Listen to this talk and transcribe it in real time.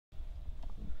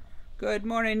Good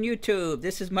morning, YouTube.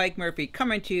 This is Mike Murphy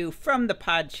coming to you from the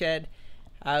PodShed.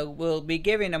 I will be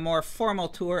giving a more formal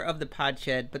tour of the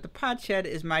PodShed, but the PodShed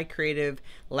is my creative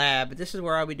lab. This is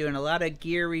where I'll be doing a lot of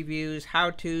gear reviews,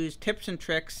 how-tos, tips and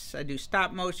tricks. I do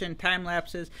stop motion, time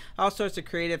lapses, all sorts of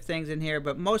creative things in here,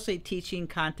 but mostly teaching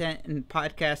content and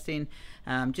podcasting,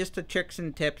 just the tricks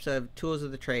and tips of tools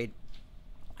of the trade.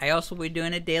 I also will be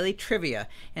doing a daily trivia,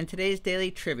 and today's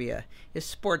daily trivia is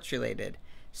sports related.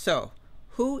 So,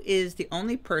 who is the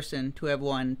only person to have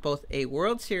won both a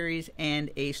World Series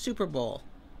and a Super Bowl?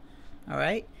 All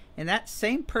right, and that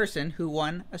same person who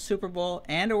won a Super Bowl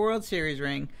and a World Series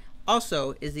ring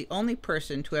also is the only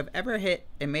person to have ever hit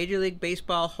a Major League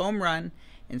Baseball home run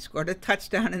and scored a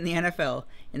touchdown in the NFL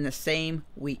in the same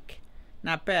week.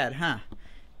 Not bad, huh?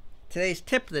 Today's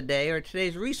tip of the day, or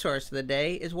today's resource of the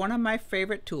day, is one of my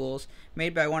favorite tools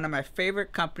made by one of my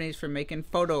favorite companies for making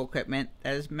photo equipment.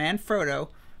 That is Manfrotto.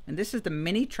 And this is the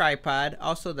mini tripod,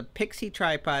 also the Pixi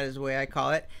tripod is the way I call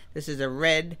it. This is a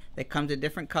red that comes in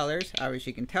different colors.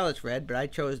 Obviously you can tell it's red, but I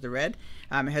chose the red.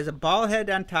 It has a ball head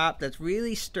on top that's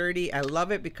really sturdy. I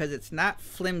love it because it's not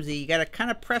flimsy. You gotta kind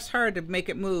of press hard to make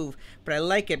it move, but I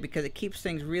like it because it keeps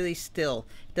things really still.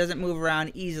 It doesn't move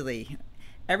around easily.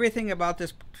 Everything about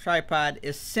this tripod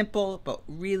is simple but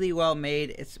really well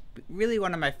made. It's really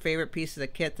one of my favorite pieces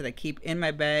of kit that I keep in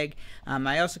my bag.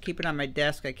 I also keep it on my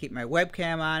desk. I keep my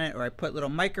webcam on it, or I put little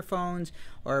microphones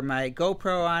or my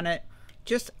GoPro on it.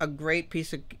 Just a great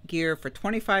piece of gear for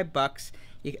 25 bucks.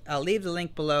 I'll leave the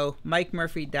link below,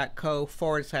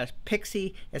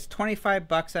 mikemurphy.co/Pixi. It's 25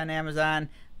 bucks on Amazon.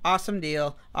 Awesome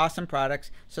deal, awesome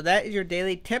products. So that is your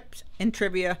daily tips and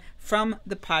trivia from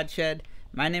the PodShed.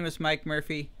 My name is Mike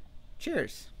Murphy.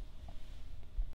 Cheers.